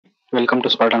Welcome to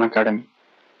ಸ್ಪಾರ್ಟನ್ academy.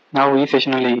 ನಾವು ಈ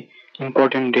ಸೆಷನಲ್ಲಿ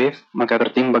important days ಮತ್ತು ಅದರ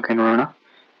ಥೀಮ್ ಬಗ್ಗೆ ನೋಡೋಣ.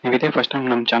 ನೀವು ಇದೇ ಫಸ್ಟ್ ಟೈಮ್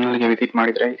ನಮ್ಮ ಚಾನಲ್ಗೆ ವಿಸಿಟ್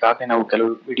ಮಾಡಿದರೆ ಈಗಾಗಲೇ ನಾವು ಕೆಲವು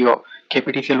ವಿಡಿಯೋ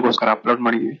KPTCLಗೋಸ್ಕರ ಅಪ್ಲೋಡ್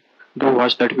ಮಾಡಿದ್ದೀವಿ. Do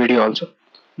watch that video also.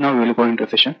 ನಾವು will go in to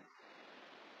session.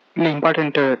 ಇಲ್ಲಿ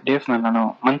ಇಂಪಾರ್ಟೆಂಟ್ ಡೇಸ್ನ ನಾನು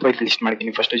ಮಂತ್ ವೈಸ್ ಲಿಸ್ಟ್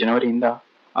ಮಾಡಿದ್ದೀನಿ, 1 ಜನವರಿಯಿಂದ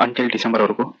ಅಂಟಿಲ್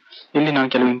ಡಿಸೆಂಬರ್ವರೆಗೂ. ಇಲ್ಲಿ ನಾನು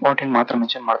ಕೆಲವು ಇಂಪಾರ್ಟೆಂಟ್ ಮಾತ್ರ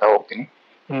ಮೆನ್ಷನ್ ಮಾಡ್ತಾ ಹೋಗ್ತೀನಿ,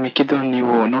 ಇನ್ನು ಮಿಕ್ಕಿದ್ದು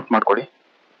ನೀವು ನೋಟ್ ಮಾಡ್ಕೊಳ್ಳಿ.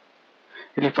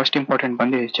 ಇಲ್ಲಿ ಫಸ್ಟ್ ಇಂಪಾರ್ಟೆಂಟ್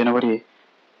ಬಂದು ಜನವರಿ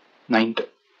 9th.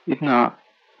 ಇದನ್ನ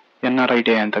NRI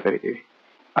ಡೇ ಅಂತ ಕರಿತೀವಿ,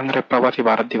 ಅಂದ್ರೆ ಪ್ರವಾಸಿ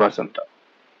ಭಾರತ್ ದಿವಸ್ ಅಂತ.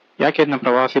 ಯಾಕೆ ಇದನ್ನ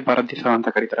ಪ್ರವಾಸಿ ಭಾರತ್ ದಿವಸ ಅಂತ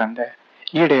ಕರೀತಾರೆ ಅಂದ್ರೆ,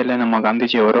 ಈ ಡೇ ಅಲ್ಲೇ ನಮ್ಮ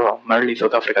ಗಾಂಧೀಜಿಯವರು ಮರಳಿ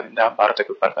ಸೌತ್ ಆಫ್ರಿಕಾದಿಂದ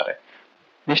ಭಾರತಕ್ಕೆ ಬರ್ತಾರೆ.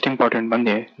 ನೆಕ್ಸ್ಟ್ ಇಂಪಾರ್ಟೆಂಟ್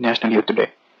ಬಂದು ನ್ಯಾಷನಲ್ ಯೂತ್ ಡೇ.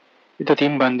 ಇದು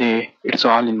ಥೀಮ್ ಬಂದು ಇಟ್ಸ್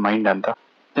ಆಲ್ ಇನ್ ಮೈಂಡ್ ಅಂತ.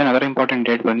 ದೆನ್ ಅದರ್ ಇಂಪಾರ್ಟೆಂಟ್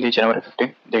ಡೇಟ್ ಬಂದು ಜನವರಿ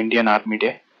 15 the Indian army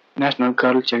day. National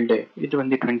girl child day, ಇದು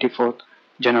ಬಂದು 24th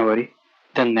ಜನವರಿ.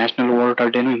 ದೆನ್ ನ್ಯಾಷನಲ್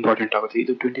ವೋಟರ್ ಡೇನು ಇಂಪಾರ್ಟೆಂಟ್ ಆಗುತ್ತೆ,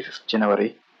 ಇದು 25th ಜನವರಿ.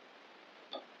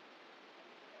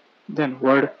 ದೆನ್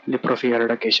ವರ್ಲ್ಡ್ ಲಿಪ್ರಸಿ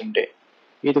ಎರಡಕೇಶನ್ ಡೇ,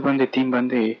 ಇದು ಬಂದು ಥೀಮ್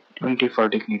ಬಂದು 20 ಫಾರ್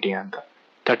ಡಿಗ್ನಿಟಿ ಅಂತ,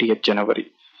 30th ಜನವರಿ.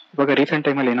 ಇವಾಗ ರೀಸೆಂಟ್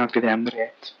ಟೈಮಲ್ಲಿ ಏನಾಗ್ತಿದೆ ಅಂದ್ರೆ,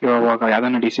 ಇವಾಗ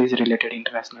ಯಾವ್ದಾನ ಡಿಸೀಸ್ ರಿಲೇಟೆಡ್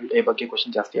ಇಂಟರ್ನ್ಯಾಷನಲ್ ಡೇ ಬಗ್ಗೆ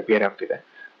ಕ್ವಶನ್ ಜಾಸ್ತಿ ಅಪಿಯರ್ ಆಗ್ತಿದೆ,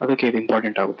 ಅದಕ್ಕೆ ಇದು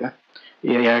ಇಂಪಾರ್ಟೆಂಟ್ ಆಗುತ್ತೆ.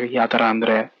 ಯಾವ ತರ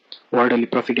ಅಂದ್ರೆ, ವರ್ಲ್ಡ್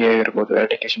ಲಿಪ್ರಸಿ ಡೇ ಇರ್ಬೋದು,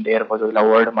 ಎರಡಕೇಶನ್ ಡೇ ಇರ್ಬೋದು, ಇಲ್ಲ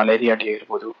ವರ್ಲ್ಡ್ ಮಲೇರಿಯಾ ಡೇ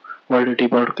ಇರ್ಬೋದು, ವರ್ಲ್ಡ್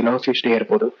ಟ್ಯೂಬರ್ಕ್ಯುಲೋಸಿಸ್ ಡೇ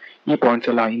ಇರ್ಬೋದು. ಈ ಪಾಯಿಂಟ್ಸ್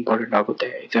ಎಲ್ಲ ಇಂಪಾರ್ಟೆಂಟ್ ಆಗುತ್ತೆ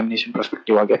ಎಕ್ಸಾಮಿನೇಷನ್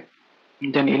ಪರ್ಸ್ಪೆಕ್ಟಿವ್ ಆಗಿ.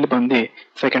 ದೆನ್ ಇಲ್ಲಿ ಬಂದು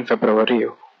 2nd February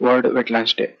world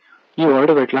wetlands day. ಈ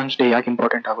ವರ್ಲ್ಡ್ ವೆಟ್ಲ್ಯಾಂಡ್ಸ್ ಡೇ ಯಾಕೆ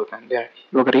ಇಂಪಾರ್ಟೆಂಟ್ ಆಗುತ್ತೆ ಅಂದ್ರೆ,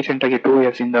 ಇವಾಗ ರೀಸೆಂಟ್ ಆಗಿ 2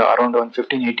 years ಇಂದ ಅರೌಂಡ್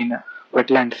 15-18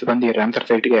 ವೆಟ್ಲ್ಯಾಂಡ್ಸ್ ಬಂದು ರಾಮ್ಸರ್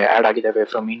ಸೈಟ್ಗೆ ಆಡ್ ಆಗಿದ್ದಾವೆ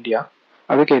ಫ್ರಮ್ ಇಂಡಿಯಾ,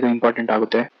 ಅದಕ್ಕೆ ಇದು ಇಂಪಾರ್ಟೆಂಟ್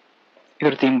ಆಗುತ್ತೆ.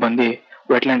 ಇದ್ರ ಥೀಮ್ ಬಂದು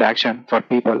wetland action for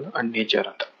people and nature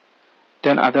ಅಂತ.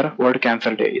 Then other world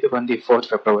cancer day, ಇದು ಬಂದು 4th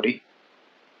February,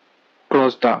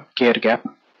 close the care gap.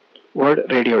 World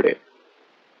radio day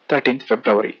 13th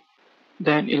February.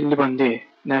 Then ಇಲ್ಲಿ ಬಂದು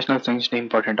ನ್ಯಾಷನಲ್ ಸೈನ್ಸ್ ಡೇ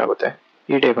ಇಂಪಾರ್ಟೆಂಟ್ ಆಗುತ್ತೆ.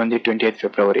 ಈ ಡೇ ಬಂದು 28th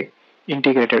February,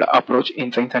 integrated approach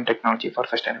in science and technology for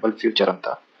sustainable future ಅಂತ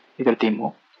ಇದ್ರ theme.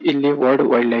 ಇಲ್ಲಿ ವರ್ಲ್ಡ್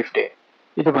ವೈಲ್ಡ್ ಲೈಫ್ ಡೇ,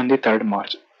 ಇದು ಬಂದು 3rd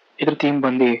ಮಾರ್ಚ್. ಇದ್ರ ಥೀಮ್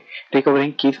ಬಂದು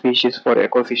recovering key species for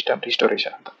ecosystem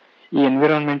restoration ಅಂತ. ಈ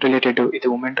ಎನ್ವಿರಾನ್ಮೆಂಟ್ ರಿಲೇಟೆಡ್, ಇದು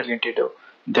ವುಮೆನ್ ರಿಲೇಟೆಡ್,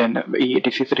 ದೆನ್ ಈ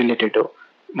ಡಿಸೀಸ್ ರಿಲೇಟೆಡ್,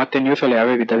 ಮತ್ತೆ ನ್ಯೂಸ್ ಅಲ್ಲಿ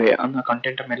ಯಾವ್ಯಾವ ಇದಾವೆ ಅನ್ನೋ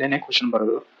ಕಂಟೆಂಟ್ ಮೇಲೆನೆ ಕ್ವಶನ್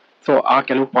ಬರೋದು. ಸೊ ಆ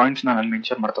ಕೆಲವು ಪಾಯಿಂಟ್ಸ್ ನಾನು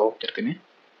ಮೆನ್ಷನ್ ಮಾಡ್ತಾ ಹೋಗ್ತಿರ್ತೀನಿ.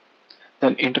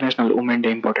 Then international women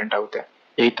day important ಆಗುತ್ತೆ,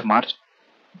 8th March.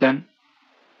 Then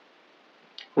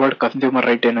world consumer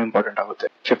right ಡೇನು important ಆಗುತ್ತೆ,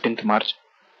 15th March.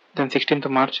 Then 16th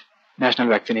March national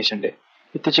vaccination day.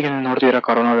 ಇತ್ತೀಚೆಗೆ ನೀವು ನೋಡ್ತಿರೋ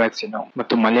ಕೊರೋನಾ ವ್ಯಾಕ್ಸಿನ್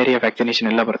ಮತ್ತು ಮಲೇರಿಯಾ ವ್ಯಾಕ್ಸಿನೇಷನ್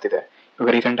ಎಲ್ಲ ಬರ್ತಿದೆ. ಇವಾಗ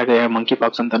ರೀಸೆಂಟ್ ಆಗಿ ಮಂಕಿ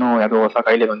ಪಾಕ್ಸ್ ಅಂತಾನು ಯಾವುದೋ ಹೊಸ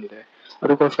ಕಾಯಿಲೆ ಬಂದಿದೆ.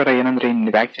 ಅದಕ್ಕೋಸ್ಕರ ಏನಂದ್ರೆ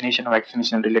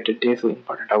ವ್ಯಾಕ್ಸಿನೇಷನ್ ರಿಲೇಟೆಡ್ ಡೇಸ್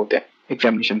ಇಂಪಾರ್ಟೆಂಟ್ ಆಗುತ್ತೆ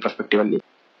ಎಕ್ಸಾಮಿನೇಷನ್ ಪರ್ಸ್ಪೆಕ್ಟಿವ್ ಅಲ್ಲಿ.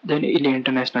 ದೆನ್ ಇಲ್ಲಿ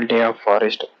ಇಂಟರ್ನ್ಯಾಷನಲ್ ಡೇ ಆಫ್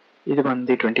ಫಾರೆಸ್ಟ್, ಇದು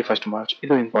ಬಂದು 21st ಮಾರ್ಚ್,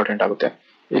 ಇದು ಇಂಪಾರ್ಟೆಂಟ್ ಆಗುತ್ತೆ.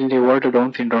 ಇಲ್ಲಿ ವರ್ಲ್ಡ್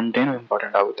ಡೌನ್ ಸಿಂಡ್ರೋಮ್ ಡೇನು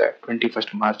ಇಂಪಾರ್ಟೆಂಟ್ ಆಗುತ್ತೆ,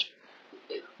 21st March.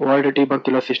 World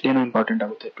tuberculosis ಡೇನು important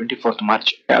ಆಗುತ್ತೆ, 24th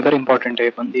March. Other important day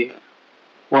ಬಂದು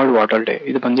ವರ್ಲ್ಡ್ ವಾಟರ್ ಡೇ,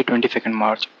 ಇದು ಬಂದು 22nd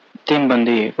ಮಾರ್ಚ್. ಥೀಮ್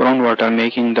ಬಂದು ground water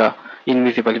making the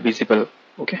invisible visible.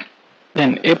 Okay.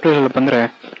 Then April ಅಲ್ಲಿ ಬಂದ್ರೆ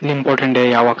ಇಲ್ಲಿ ಇಂಪಾರ್ಟೆಂಟ್ ಡೇ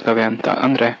ಯಾವಾಗ್ತವೆ ಅಂತ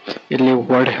ಅಂದ್ರೆ, ಇಲ್ಲಿ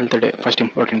world health day first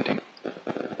important theme,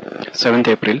 7th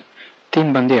April. Theme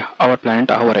ಬಂದು hour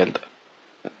planet our health.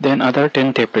 Then other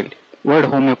 10th April world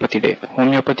homeopathy day,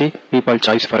 homeopathy people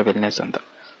choice for wellness ಅಂತ.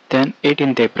 Then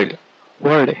 18th April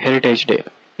world heritage day,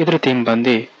 ಇದ್ರ theme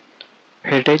ಬಂದು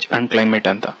heritage and climate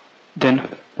ಅಂತ. Then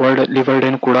world liver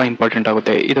ಡೇನು ಕೂಡ important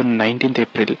ಆಗುತ್ತೆ, ಇದು 19th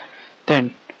April. Then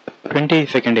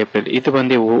 22nd April ಇದು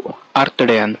ಬಂದು earth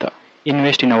day ಅಂತ,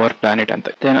 ಇನ್ವೆಸ್ಟ್ ಇನ್ ಅವರ್ ಪ್ಲಾನೆಟ್ ಅಂತ.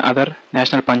 Then other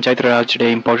national panchayat Raj day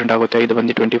important ಆಗುತ್ತೆ, ಇದು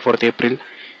ಬಂದು 24th April.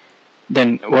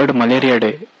 Then world malaria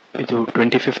day, ಇದು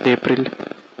 25th April.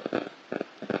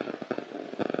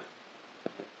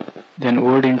 Then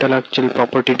world intellectual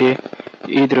property day,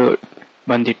 ಇದ್ರ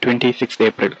ಬಂದು 26th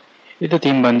ಏಪ್ರಿಲ್. ಇದು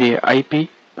ಥೀಮ್ ಬಂದು IP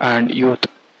and youth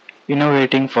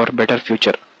innovating for better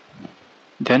future.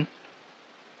 Then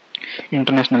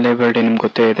international labour day ನಿಮ್ಗೆ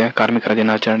ಗೊತ್ತೇ ಇದೆ, ಕಾರ್ಮಿಕರ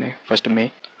ದಿನಾಚರಣೆ 1st May.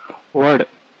 World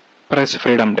press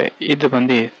freedom day, ಇದು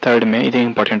ಬಂದು 3rd ಮೇ, ಇದು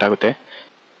ಇಂಪಾರ್ಟೆಂಟ್ ಆಗುತ್ತೆ.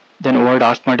 Then world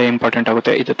asthma day important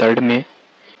ಆಗುತ್ತೆ, ಇದು 3rd ಮೇ,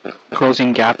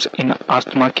 ಕ್ಲೋಸಿಂಗ್ ಗ್ಯಾಪ್ಸ್ ಇನ್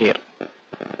asthma care.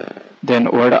 Then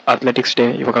world athletics day,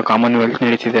 ಇವಾಗ ಕಾಮನ್ವೆಲ್ತ್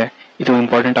ನಡೀತಿದೆ, ಇದು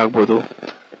ಇಂಪಾರ್ಟೆಂಟ್ ಆಗ್ಬೋದು,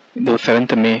 ಇದು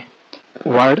 7th May.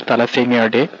 World thalassaemia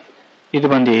day, ಇದು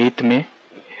ಬಂದು 8th ಮೇ.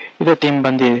 ಇದು ಥೀಮ್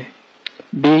ಬಂದು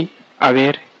be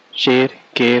aware, share,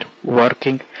 care,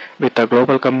 working with the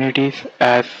global communities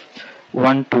as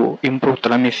one to improve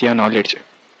thalassaemia knowledge.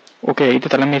 Okay, ಇದು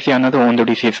ಥಾಲಸೆಮಿಯಾ ಅನ್ನೋದು ಒಂದು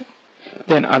disease.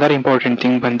 Then other important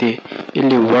thing ಬಂದು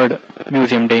ಇಲ್ಲಿ ವರ್ಲ್ಡ್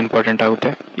ಮ್ಯೂಸಿಯಂ ಡೇ ಇಂಪಾರ್ಟೆಂಟ್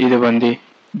ಆಗುತ್ತೆ, ಇದು ಬಂದು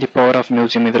ದಿ ಪವರ್ ಆಫ್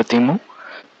ಮ್ಯೂಸಿಯಂ ಇದ್ರ theme.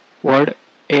 World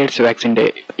AIDS vaccine day,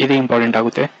 ಇದು ಇಂಪಾರ್ಟೆಂಟ್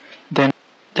ಆಗುತ್ತೆ.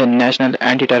 Then national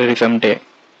anti terrorism day,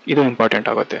 ಇದು ಇಂಪಾರ್ಟೆಂಟ್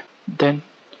ಆಗುತ್ತೆ. Then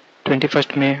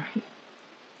 21st May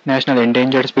national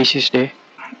endangered species day,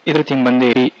 ಇದ್ರ ಥೀಮ್ ಬಂದು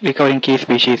recovering key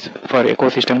species for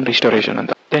ecosystem restoration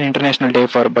ಅಂತ. Then international day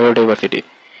for biodiversity,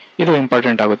 ಇದು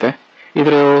important ಆಗುತ್ತೆ.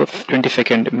 ಇದ್ರ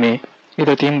 22nd ಮೇ.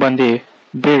 ಇದ್ರ ಥೀಮ್ ಬಂದು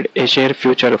build A share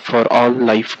future for all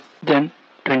life. Then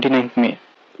 29th May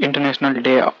international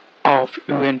day of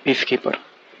UN piece keeper.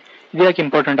 ಇದು ಯಾಕೆ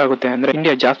ಇಂಪಾರ್ಟೆಂಟ್ ಆಗುತ್ತೆ ಅಂದ್ರೆ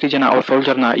ಇಂಡಿಯಾ ಜಾಸ್ತಿ ಜನ ಅವ್ರ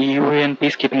ಸೋಲ್ಜರ್ನ ಈ UN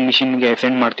ಪೀಸ್ ಕೀಪಿಂಗ್ ಮಿಷನ್ಗೆ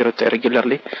ಸೆಂಡ್ ಮಾಡ್ತಿರುತ್ತೆ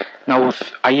ರೆಗ್ಯುಲರ್ಲಿ. ನಾವು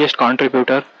highest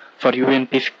contributor for UN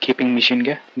piece keeping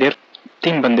ಮಿಷನ್ಗೆ. ದೇರ್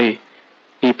ಥೀಮ್ ಬಂದು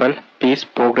people, piece,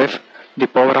 progress, the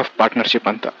power of partnership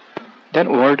ಅಂತ. ದೆನ್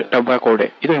ವರ್ಲ್ಡ್ ಟೊಬ್ಯಾಕೋ ಡೇ,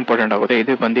 ಇದು ಇಂಪಾರ್ಟೆಂಟ್ ಆಗುತ್ತೆ.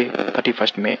 ಇದು ಬಂದು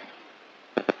 31st May.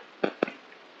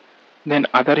 Then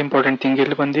other important thing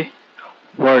ಇಲ್ಲಿ ಬಂದು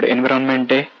world environment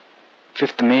day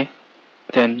 5th May.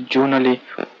 Then ಜೂನಲ್ಲಿ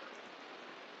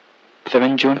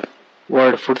 7 June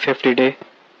world food safety day.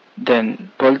 Then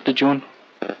 12th June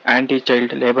aunty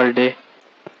child labour day.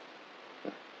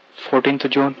 14th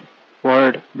June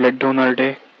world blood donor day.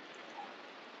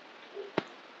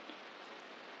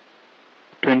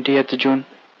 20th June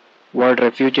world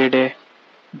refugee day.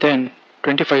 Then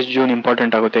 21st June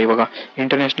important ಆಗುತ್ತೆ. ಇವಾಗ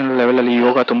international ಲೆವೆಲಲ್ಲಿ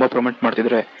ಯೋಗ ತುಂಬ promote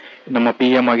ಮಾಡ್ತಿದ್ರೆ, ನಮ್ಮ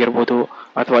PM ಆಗಿರ್ಬೋದು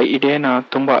ಅಥವಾ ಈ ಡೇನ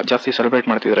ತುಂಬ ಜಾಸ್ತಿ ಸೆಲೆಬ್ರೇಟ್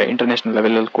ಮಾಡ್ತಿದ್ರೆ ಇಂಟರ್ನ್ಯಾಷನಲ್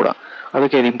ಲೆವೆಲಲ್ಲಿ ಕೂಡ,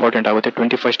 ಅದಕ್ಕೆ ಇದು ಇಂಪಾರ್ಟೆಂಟ್ ಆಗುತ್ತೆ.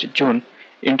 21st ಜೂನ್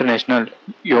ಇಂಟರ್ನ್ಯಾಷನಲ್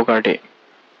ಯೋಗ ಡೇ.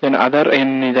 ದೆನ್ ಅದರ್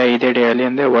ಏನಿದೆ ಇದೇ ಡೇ ಅಲ್ಲಿ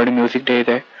ಅಂದರೆ ವರ್ಲ್ಡ್ ಮ್ಯೂಸಿಕ್ ಡೇ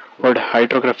ಇದೆ, ವರ್ಲ್ಡ್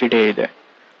ಹೈಡ್ರೋಗ್ರಫಿ ಡೇ ಇದೆ.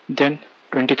 Then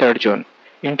 23rd June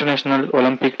international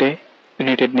Olympic day,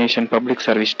 United nation public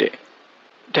service day.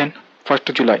 Then 1st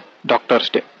July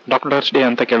doctors day. Doctors day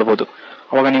ಅಂತ ಕೇಳ್ಬೋದು,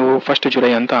 ಅವಾಗ ನೀವು 1st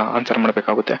ಜುಲೈ ಅಂತ ಆನ್ಸರ್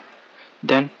ಮಾಡಬೇಕಾಗುತ್ತೆ.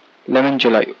 Then 11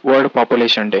 July world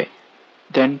population day.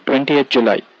 Then 20th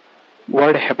July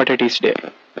world hepatitis day.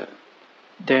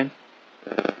 Then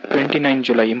 29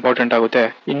 July important ಆಗುತ್ತೆ.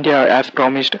 India as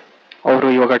promised ಅವರು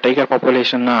ಇವಾಗ tiger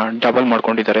ಪಾಪ್ಯುಲೇಷನ್ನ double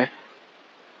ಮಾಡ್ಕೊಂಡಿದ್ದಾರೆ.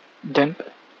 ದೆನ್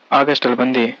ಆಗಸ್ಟ್ ಅಲ್ಲಿ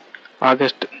ಬಂದು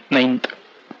August 9th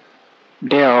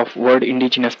day of world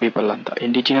indigenous people ಅಂತ.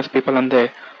 Indigenous people ಅಂದರೆ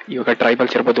ಇವಾಗ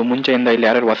ಟ್ರೈಬಲ್ಸ್ ಇರ್ಬೋದು, ಮುಂಚೆಯಿಂದ ಇಲ್ಲಿ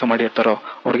ಯಾರ್ಯಾರು ವಾಸ ಮಾಡಿರ್ತಾರೋ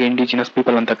ಅವ್ರಿಗೆ ಇಂಡಿಜಿನಸ್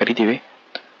ಪೀಪಲ್ ಅಂತ ಕರಿತೀವಿ.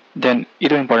 ದೆನ್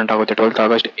ಇದು ಇಂಪಾರ್ಟೆಂಟ್ ಆಗುತ್ತೆ. 12th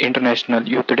August international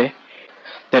youth day.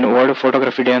 Then world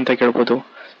photography day ಅಂತ ಕೇಳ್ಬೋದು,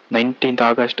 19th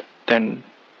August. Then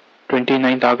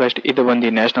 29th August ಇದು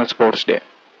ಬಂದು national sports day.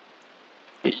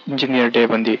 Engineer day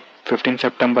ಬಂದು 15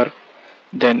 September.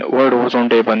 Then world ozone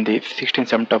day ಬಂದು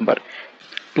 16 ಸೆಪ್ಟೆಂಬರ್.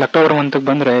 ಅಕ್ಟೋಬರ್ ಮಂತ್ಗೆ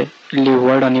ಬಂದರೆ ಇಲ್ಲಿ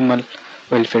ವರ್ಲ್ಡ್ ಅನಿಮಲ್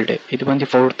ವೆಲ್ಫೇರ್ ಡೇ, ಇದು ಬಂದು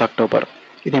 4th ಅಕ್ಟೋಬರ್.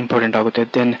 ಇದು ಇಂಪಾರ್ಟೆಂಟ್ ಆಗುತ್ತೆ.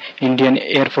 Then Indian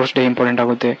air force day important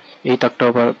ಆಗುತ್ತೆ 8th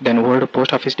October. Then world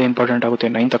post office day important ಆಗುತ್ತೆ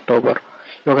 9th ಅಕ್ಟೋಬರ್.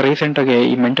 ಇವಾಗ ರೀಸೆಂಟಾಗಿ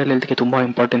ಈ ಮೆಂಟಲ್ ಹೆಲ್ತ್ಗೆ ತುಂಬ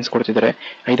ಇಂಪಾರ್ಟೆನ್ಸ್ ಕೊಡ್ತಿದ್ದಾರೆ,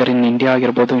 ಐದರ್ ಇನ್ ಇಂಡಿಯಾ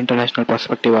ಆಗಿರ್ಬೋದು, ಇಂಟರ್ನ್ಯಾಷನಲ್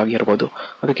ಪರ್ಸ್ಪೆಕ್ಟಿವ್ ಆಗಿರ್ಬೋದು,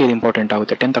 ಅದಕ್ಕೆ ಇದು ಇಂಪಾರ್ಟೆಂಟ್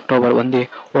ಆಗುತ್ತೆ. 10th ಅಕ್ಟೋಬರ್ ಒಂದು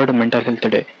world mental health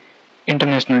day.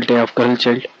 International day of girl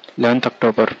child 11th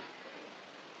October.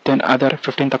 Then other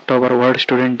 15th October world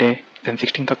student day. Then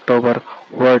 16th October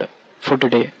world food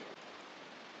day.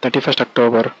 31st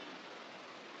October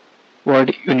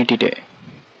world unity day.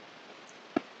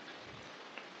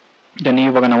 Then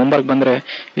ಇವಾಗ ನವೆಂಬರ್ಗೆ ಬಂದರೆ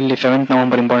ಇಲ್ಲಿ 7th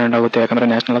November important ಆಗುತ್ತೆ, ಯಾಕಂದರೆ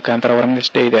national cancer awareness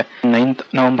day ಇದೆ. 9th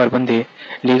November ಬಂದು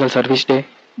legal service day.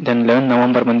 Then 11th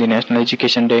November ಬಂದು national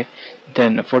education day.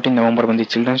 Then 14th November ಬಂದು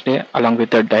children's day along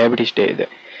with diabetes day ಇದೆ.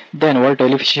 ದೆನ್ ವರ್ಲ್ಡ್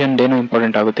ಟೆಲಿವಿಷನ್ ಡೇನು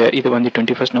ಇಂಪಾರ್ಟೆಂಟ್ ಆಗುತ್ತೆ, ಇದು ಬಂದು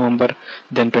 21st November.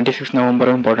 Then 26th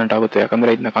November important ಆಗುತ್ತೆ,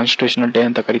 ಯಾಕಂದರೆ ಇದನ್ನ ಕಾನ್ಸ್ಟಿಟ್ಯೂಷನಲ್ ಡೇ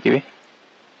ಅಂತ ಕರಿತೀವಿ.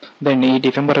 ದೆನ್ ಈ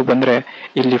ಡಿಸೆಂಬರ್ಗೆ ಬಂದರೆ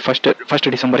ಇಲ್ಲಿ ಫಸ್ಟ್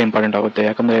ಡಿಸೆಂಬರ್ ಇಂಪಾರ್ಟೆಂಟ್ ಆಗುತ್ತೆ,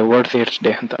 ಯಾಕಂದರೆ ವರ್ಲ್ಡ್ ಏಡ್ಸ್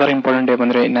ಡೇ ಅಂತ. ಅದರ ಇಂಪಾರ್ಟೆಂಟ್ ಡೇ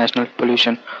ಬಂದರೆ national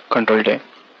pollution control day.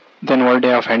 Then world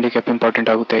day of handicap important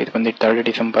ಆಗುತ್ತೆ, ಇದು ಬಂದು 3rd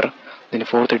December. Then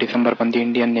 4th December ಬಂದು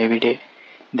Indian navy day.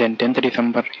 Then 10th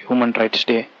December human rights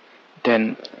day. Then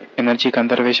energy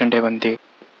conservation day ಬಂದು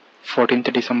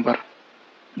 14th December.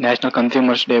 National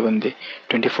consumers day ಬಂದು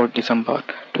 24th December.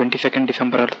 22nd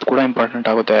December ಅದು ಕೂಡ important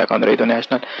ಆಗುತ್ತೆ, ಯಾಕಂದರೆ ಇದು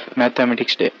ನ್ಯಾಷನಲ್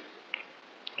ಮ್ಯಾಥಮೆಟಿಕ್ಸ್ ಡೇ.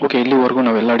 ಓಕೆ, ಇಲ್ಲಿವರೆಗೂ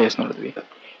ನಾವೆಲ್ಲ ಡೇಸ್ ನೋಡಿದ್ವಿ.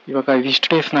 ಇವಾಗ ಇಷ್ಟು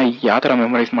ಡೇಸ್ನ ಯಾವ ಥರ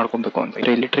ಮೆಮೊರೈಸ್ ಮಾಡ್ಕೊಬೇಕು ಅಂತ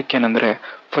ಇಲ್ಲಿ ಟ್ರಿಕ್ ಏನಂದರೆ,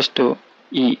 ಫಸ್ಟು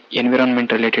ಈ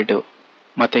ಎನ್ವಿರಾನ್ಮೆಂಟ್ ರಿಲೇಟೆಡು,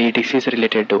 ಮತ್ತು ಈ ಡಿಸೀಸ್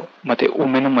ರಿಲೇಟೆಡು, ಮತ್ತು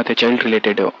ವುಮೆನ್ ಮತ್ತು ಚೈಲ್ಡ್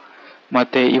ರಿಲೇಟೆಡು,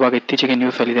 ಮತ್ತು ಇವಾಗ ಇತ್ತೀಚೆಗೆ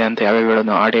ನ್ಯೂಸಲ್ಲಿದೆ ಅಂತ ಯಾವ್ಯಾವ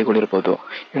ಹೇಳೋದು ಆ ಡೇಗಳಿರ್ಬೋದು,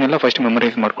 ಇವನ್ನೆಲ್ಲ ಫಸ್ಟ್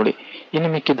ಮೆಮೊರೈಸ್ ಮಾಡ್ಕೊಳ್ಳಿ. ಇನ್ನು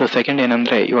ಮಿಕ್ಕಿದ್ದು ಸೆಕೆಂಡ್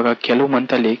ಏನಂದರೆ, ಇವಾಗ ಕೆಲವು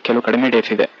ಮಂತಲ್ಲಿ ಕೆಲವು ಕಡಿಮೆ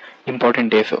ಡೇಸ್ ಇದೆ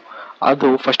ಇಂಪಾರ್ಟೆಂಟ್ ಡೇಸು, ಅದು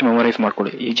ಫಸ್ಟ್ ಮೆಮೊರೈಸ್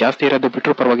ಮಾಡ್ಕೊಳ್ಳಿ. ಈ ಜಾಸ್ತಿ ಇರೋದು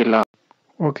ಬಿಟ್ಟರು ಪರವಾಗಿಲ್ಲ.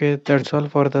 Okay, that's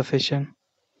all for the session.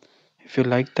 If you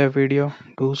like the video,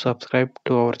 do subscribe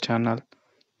to our channel.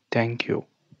 Thank you.